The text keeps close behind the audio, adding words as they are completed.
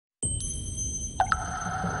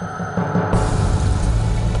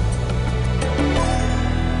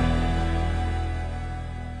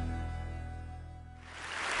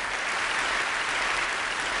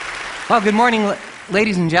Well, good morning,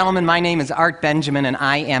 ladies and gentlemen. My name is Art Benjamin, and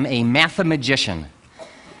I am a mathemagician.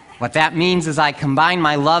 What that means is I combine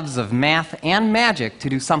my loves of math and magic to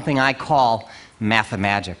do something I call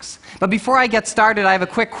mathemagics. But before I get started, I have a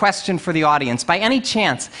quick question for the audience. By any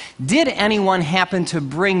chance, did anyone happen to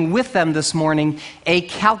bring with them this morning a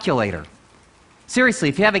calculator? Seriously,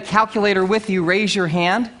 if you have a calculator with you, raise your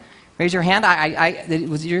hand. Raise your hand.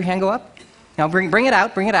 Did your hand go up? Now bring it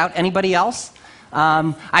out. Bring it out. Anybody else?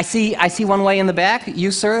 I see one way in the back.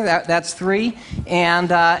 You, sir. That's three.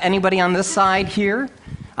 And anybody on this side here?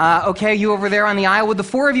 Okay, you over there on the aisle. Would the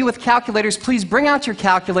four of you with calculators please bring out your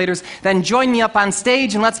calculators, then join me up on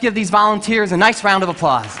stage, and let's give these volunteers a nice round of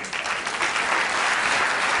applause. That's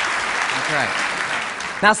right.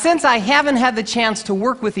 Now, since I haven't had the chance to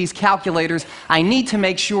work with these calculators, I need to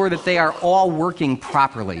make sure that they are all working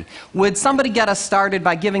properly. Would somebody get us started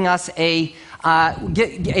by giving us a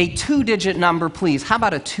two-digit number, please? How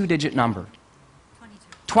about a two-digit number?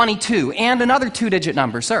 22. And another two-digit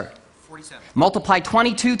number, sir? 47. Multiply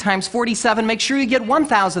 22 times 47. Make sure you get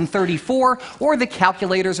 1,034, or the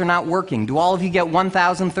calculators are not working. Do all of you get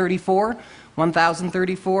 1,034?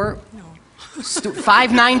 1,034? No.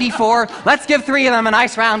 594. Let's give three of them a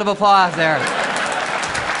nice round of applause there.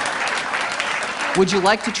 Would you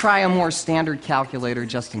like to try a more standard calculator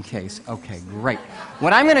just in case? Okay, great.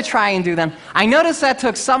 What I'm going to try and do then, I noticed that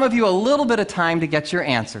took some of you a little bit of time to get your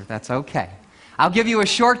answer. That's okay. I'll give you a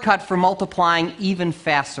shortcut for multiplying even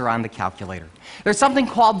faster on the calculator. There's something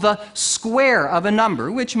called the square of a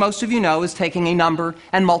number, which most of you know is taking a number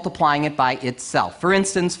and multiplying it by itself. For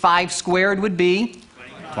instance, 5 squared would be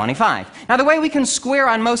 25. Now, the way we can square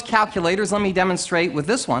on most calculators, let me demonstrate with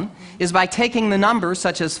this one, is by taking the numbers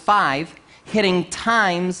such as 5, hitting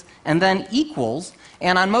times, and then equals,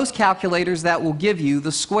 and on most calculators that will give you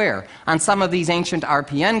the square. On some of these ancient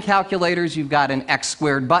RPN calculators, you've got an X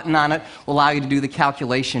squared button on it, will allow you to do the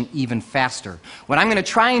calculation even faster. What I'm going to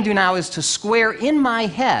try and do now is to square in my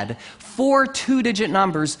head 4 two-digit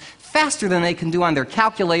numbers faster than they can do on their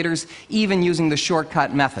calculators, even using the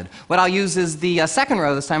shortcut method. What I'll use is the second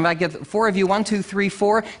row this time. I get 4 of you, 1, 2, 3,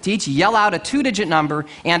 4, to each yell out a two-digit number,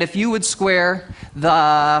 and if you would square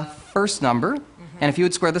the first number, and if you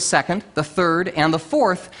would square the second, the third, and the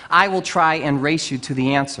fourth, I will try and race you to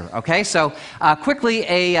the answer. Okay, so quickly,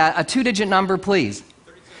 a two-digit number, please.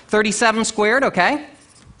 37 squared, okay.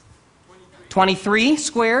 23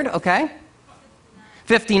 squared, okay.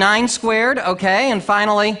 59 squared, okay. And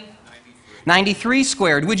finally, 93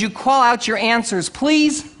 squared. Would you call out your answers,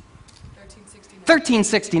 please?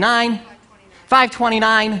 1369,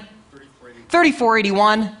 529,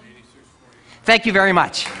 3481. Thank you very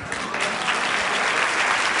much.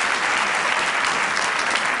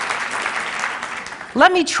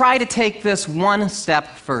 Let me try to take this one step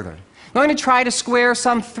further. I'm going to try to square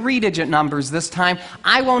some three-digit numbers this time.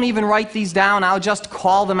 I won't even write these down. I'll just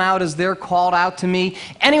call them out as they're called out to me.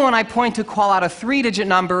 Anyone I point to call out a three-digit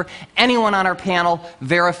number. Anyone on our panel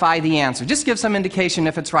verify the answer. Just give some indication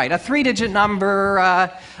if it's right. A three-digit number,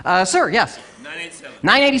 sir, yes? 987.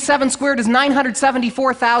 987 squared is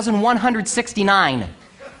 974,169.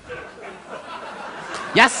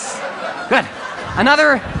 Yes? Good.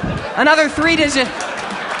 Another three-digit.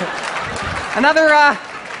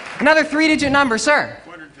 Another three-digit number, sir.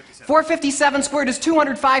 457 squared is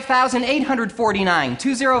 205,849.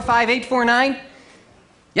 205,849.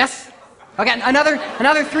 Yes? Okay,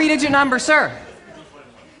 another three-digit number, sir.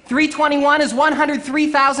 321 is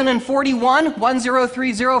 103,041.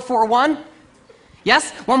 103041.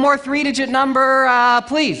 Yes? One more three-digit number,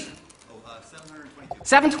 please.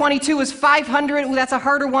 722 is 500. Ooh, that's a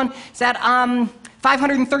harder one. Is that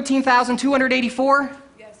 513,284?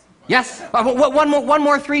 Yes. One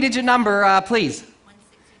more three-digit number, please.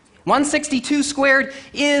 162 squared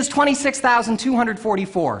is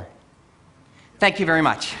 26,244. Thank you very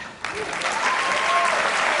much.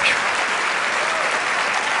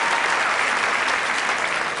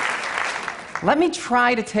 Let me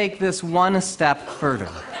try to take this one step further.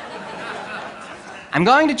 I'm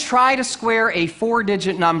going to try to square a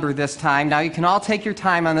four-digit number this time. Now, you can all take your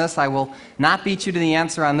time on this. I will not beat you to the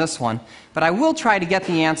answer on this one, but I will try to get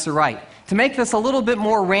the answer right. To make this a little bit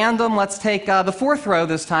more random, let's take the fourth row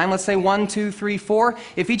this time. Let's say 1, 2, 3, 4.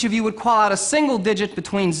 If each of you would call out a single digit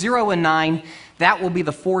between 0 and 9, that will be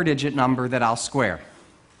the four-digit number that I'll square.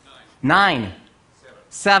 9,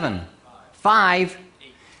 7, 5,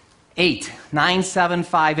 8. 9, 7,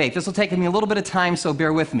 5, 8. This will take me a little bit of time, so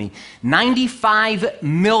bear with me. 95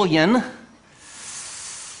 million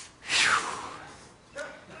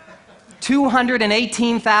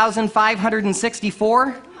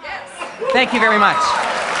 218,564? Yes. Thank you very much.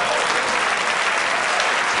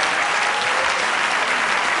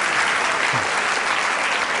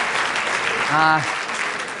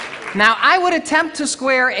 Now, I would attempt to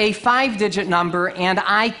square a 5-digit number, and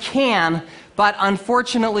I can, but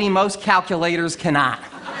unfortunately, most calculators cannot.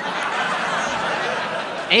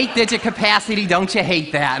 8-digit capacity, don't you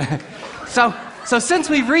hate that? So since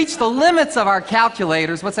we've reached the limits of our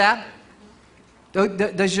calculators, what's that?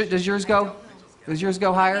 Does yours go? Does yours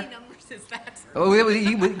go higher? How many numbers is that?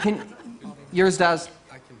 Yours does?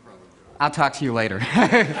 I'll talk to you later.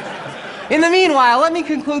 In the meanwhile, let me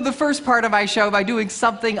conclude the first part of my show by doing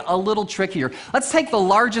something a little trickier. Let's take the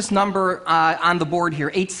largest number on the board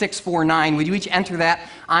here, 8649. Would you each enter that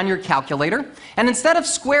on your calculator? And instead of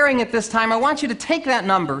squaring it this time, I want you to take that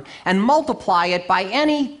number and multiply it by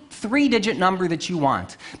any 3-digit number that you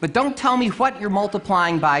want. But don't tell me what you're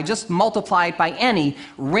multiplying by, just multiply it by any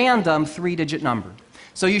random 3-digit number.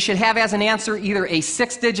 So you should have as an answer either a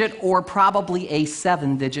 6-digit or probably a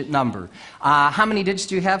 7-digit number. How many digits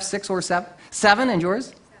do you have, 6 or 7? 7, and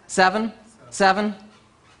yours? 7, 7,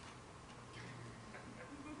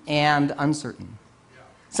 and uncertain.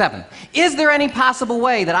 7. Is there any possible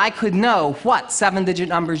way that I could know what 7-digit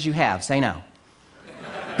numbers you have? Say no.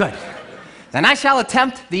 Good. Then I shall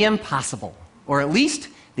attempt the impossible, or at least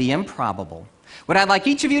the improbable. What I'd like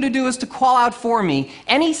each of you to do is to call out for me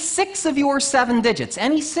any 6 of your 7 digits,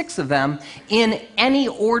 any 6 of them, in any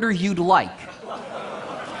order you'd like.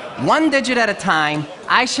 1 digit at a time,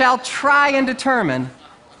 I shall try and determine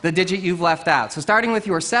the digit you've left out. So starting with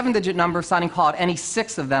your 7-digit number, Sonny, call out any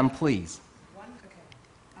 6 of them, please.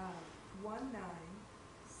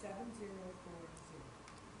 197040.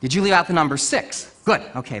 Did you leave out the number 6? Good.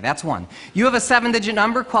 Okay, that's 1. You have a 7-digit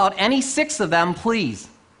number, call out any 6 of them, please.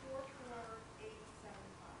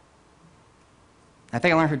 I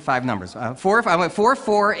think I only heard 5 numbers. I went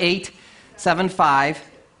 44875.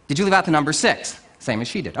 Did you leave out the number 6? Same as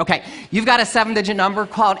she did. Okay, you've got a 7-digit number.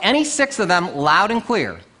 Call out any 6 of them loud and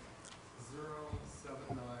clear.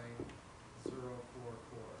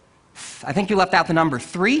 079044. I think you left out the number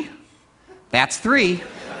 3. That's 3.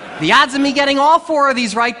 The odds of me getting all 4 of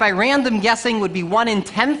these right by random guessing would be 1 in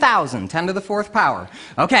 10,000, 10 to the 4th power.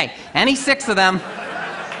 Okay, any 6 of them.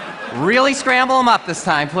 Really scramble them up this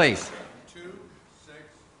time, please.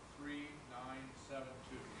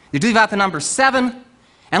 263972. Did you leave out the number 7?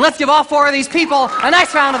 And let's give all 4 of these people a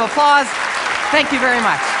nice round of applause. Thank you very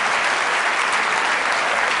much.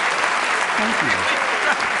 Thank you.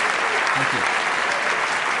 Thank you.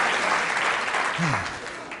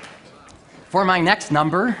 For my next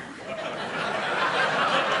number,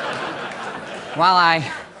 while I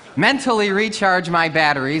mentally recharge my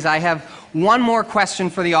batteries, I have one more question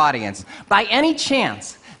for the audience. By any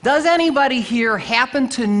chance, does anybody here happen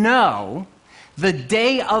to know the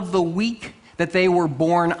day of the week that they were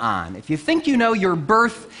born on? If you think you know your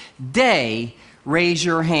birthday, raise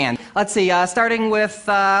your hand. Let's see, starting with,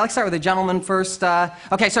 let's start with the gentleman first.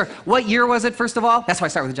 Okay, sir, what year was it, first of all? That's why I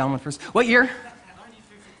start with the gentleman first. What year?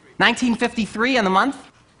 1953, and the month?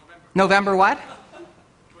 November what?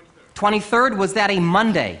 23rd. Was that a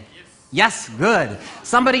Monday? Yes, good.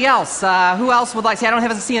 Somebody else, who else would like, see, I don't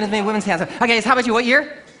have to see as many women's hands. Okay, so how about you, what year?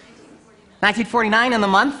 1949, and the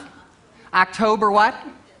month? October what?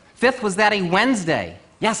 5th, was that a Wednesday?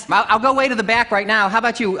 Yes, I'll go way to the back right now. How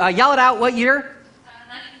about you? Yell it out, what year?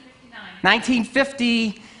 1959.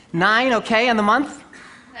 1959, okay, and the month?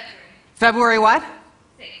 February what?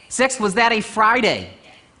 6th, was that a Friday?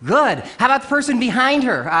 Yes. Good. How about the person behind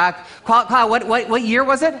her? What year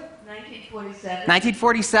was it? 1947.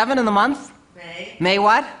 1947, and the month? May. May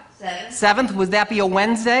what? 7th. 7th, would that be a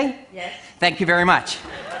Wednesday? Yes. Thank you very much.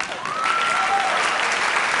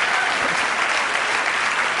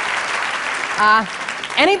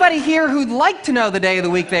 Anybody here who'd like to know the day of the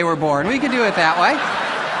week they were born? We could do it that way.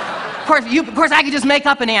 Of course, I could just make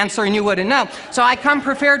up an answer and you wouldn't know. So I come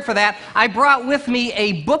prepared for that. I brought with me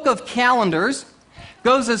a book of calendars.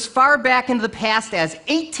 Goes as far back into the past as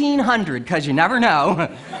 1800, because you never know.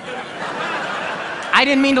 I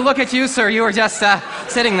didn't mean to look at you, sir. You were just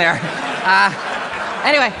sitting there.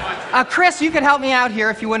 Anyway, Chris, you could help me out here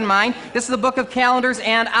if you wouldn't mind. This is the book of calendars,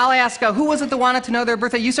 and I'll ask, who was it that wanted to know their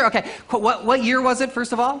birthday? You, sir? Okay. What year was it,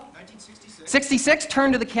 first of all? 1966. 66.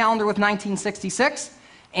 Turn to the calendar with 1966.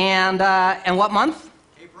 And what month?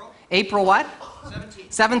 April. April what? 17th.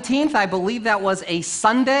 17th. I believe that was a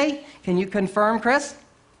Sunday. Can you confirm, Chris?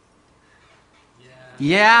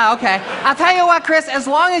 Yeah, okay. I'll tell you what, Chris, as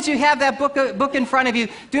long as you have that book in front of you,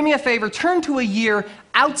 do me a favor, turn to a year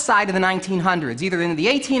outside of the 1900s, either in the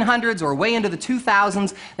 1800s or way into the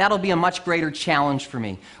 2000s. That'll be a much greater challenge for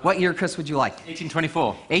me. What year, Chris, would you like?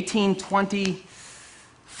 1824.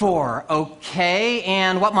 1824, okay.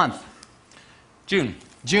 And what month? June.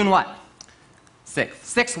 June what? 6th.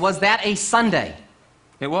 6th, was that a Sunday?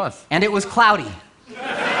 It was. And it was cloudy.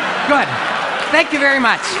 Good. Thank you very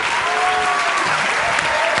much.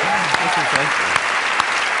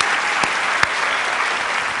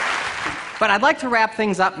 But I'd like to wrap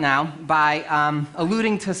things up now by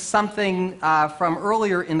alluding to something from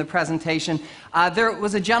earlier in the presentation. There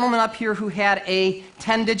was a gentleman up here who had a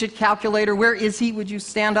 10-digit calculator. Where is he? Would you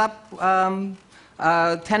stand up?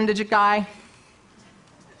 10-digit guy?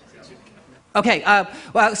 Okay,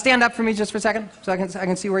 well, stand up for me just for a second so I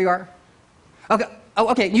can see where you are. Okay. Oh,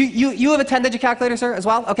 okay. You have a 10-digit calculator, sir, as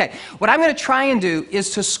well? Okay. What I'm going to try and do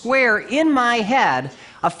is to square in my head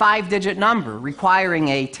a 5-digit number requiring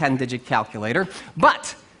a 10-digit calculator.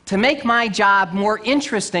 But to make my job more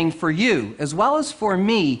interesting for you as well as for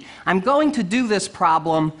me, I'm going to do this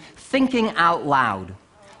problem thinking out loud.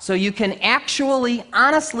 So you can actually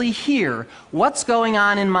honestly hear what's going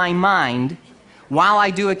on in my mind while I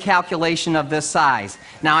do a calculation of this size.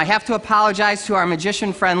 Now, I have to apologize to our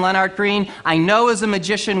magician friend Leonard Green. I know as a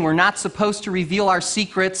magician we're not supposed to reveal our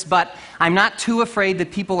secrets, but I'm not too afraid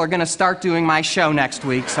that people are going to start doing my show next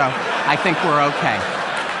week, so I think we're okay.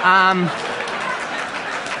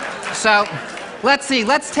 So let's see.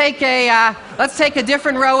 Let's take a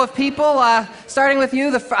different row of people. Starting with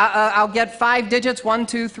you, I'll get 5 digits. 1,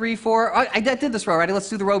 2, 3, 4. I did this row already. Let's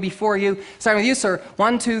do the row before you. Starting with you, sir.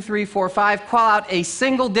 1, 2, 3, 4, 5. Call out a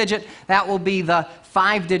single digit. That will be the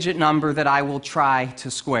 5-digit number that I will try to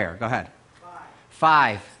square. Go ahead.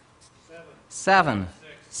 5, 7,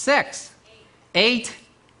 6, 8,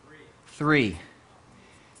 3.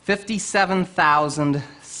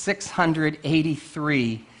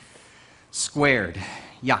 57,683 squared.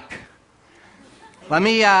 Yuck. Let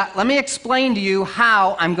me explain to you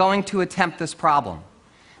how I'm going to attempt this problem.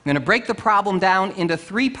 I'm going to break the problem down into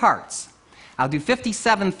 3 parts. I'll do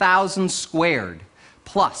 57,000 squared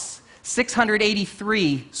plus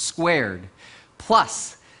 683 squared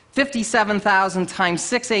plus 57,000 times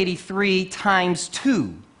 683 times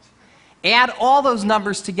 2. Add all those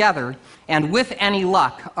numbers together and with any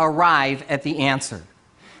luck arrive at the answer.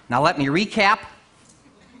 Now let me recap.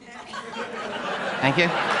 Thank you.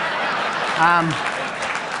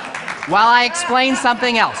 While I explain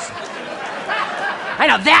something else. I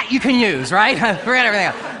know, that you can use, right? Forget everything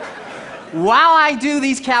else. While I do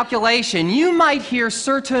these calculations, you might hear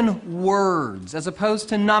certain words, as opposed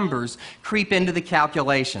to numbers, creep into the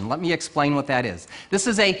calculation. Let me explain what that is. This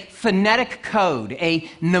is a phonetic code, a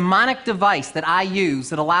mnemonic device that I use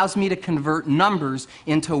that allows me to convert numbers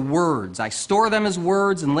into words. I store them as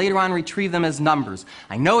words and later on retrieve them as numbers.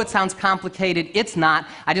 I know it sounds complicated. It's not.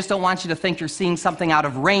 I just don't want you to think you're seeing something out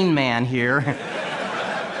of Rain Man here.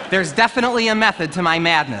 There's definitely a method to my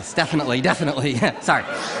madness. Definitely. Sorry.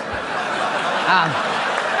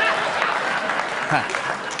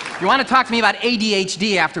 You want to talk to me about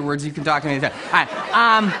ADHD afterwards, you can talk to me. All right.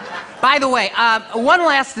 By the way, one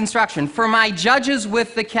last instruction. For my judges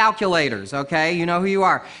with the calculators, okay, you know who you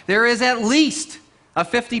are. There is at least a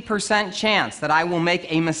 50% chance that I will make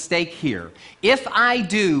a mistake here. If I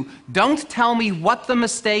do, don't tell me what the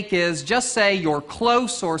mistake is. Just say you're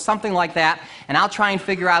close or something like that, and I'll try and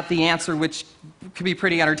figure out the answer, which could be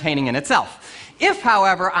pretty entertaining in itself. If,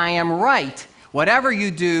 however, I am right, whatever you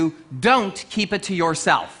do, don't keep it to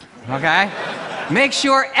yourself, okay? Make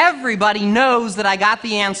sure everybody knows that I got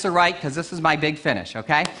the answer right, because this is my big finish,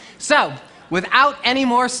 okay? So, without any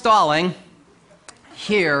more stalling,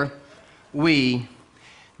 here we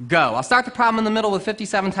go. I'll start the problem in the middle with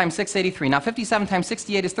 57 times 683. Now, 57 times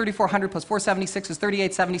 68 is 3,400 plus 476 is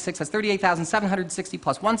 3,876. That's 38,760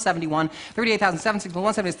 plus 171. 38,760 plus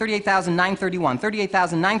 170 is 38,931.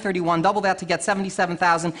 38,931, double that to get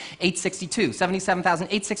 77,862.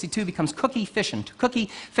 77,862 becomes cookie fission. Cookie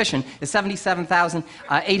fission is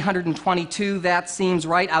 77,822. That seems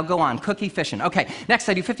right. I'll go on. Cookie fission. Okay, next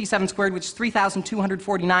I do 57 squared, which is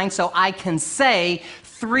 3,249. So I can say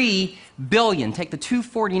 3 billion. Take the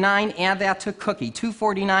 249, add that to cookie.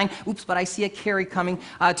 249, oops, but I see a carry coming.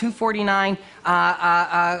 249,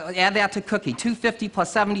 add that to cookie. 250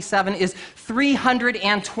 plus 77 is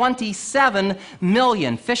 327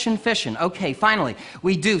 million. Fission. Okay, finally,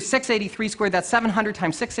 we do 683 squared. That's 700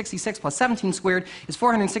 times 666 plus 17 squared is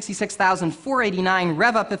 466,489.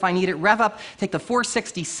 Rev up if I need it. Rev up, take the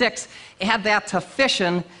 466, add that to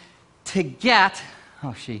fission to get,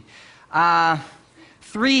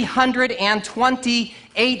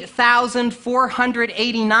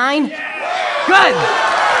 328,489? Good.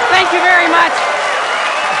 Thank you very much.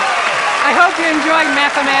 I hope you enjoyed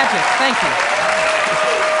Mathemagic. Thank you.